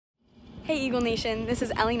Hey Eagle Nation, this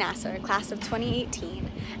is Ellie Nasser, class of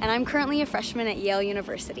 2018, and I'm currently a freshman at Yale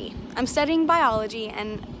University. I'm studying biology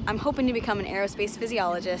and I'm hoping to become an aerospace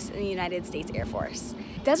physiologist in the United States Air Force.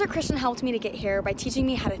 Desert Christian helped me to get here by teaching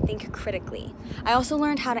me how to think critically. I also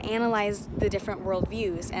learned how to analyze the different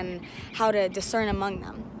worldviews and how to discern among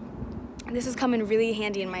them. This has come in really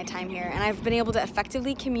handy in my time here, and I've been able to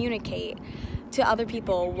effectively communicate to other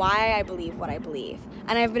people why I believe what I believe.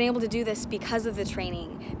 And I've been able to do this because of the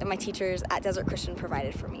training that my teachers at Desert Christian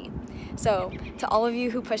provided for me. So to all of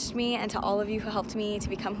you who pushed me and to all of you who helped me to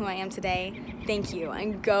become who I am today, thank you,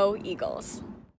 and go Eagles.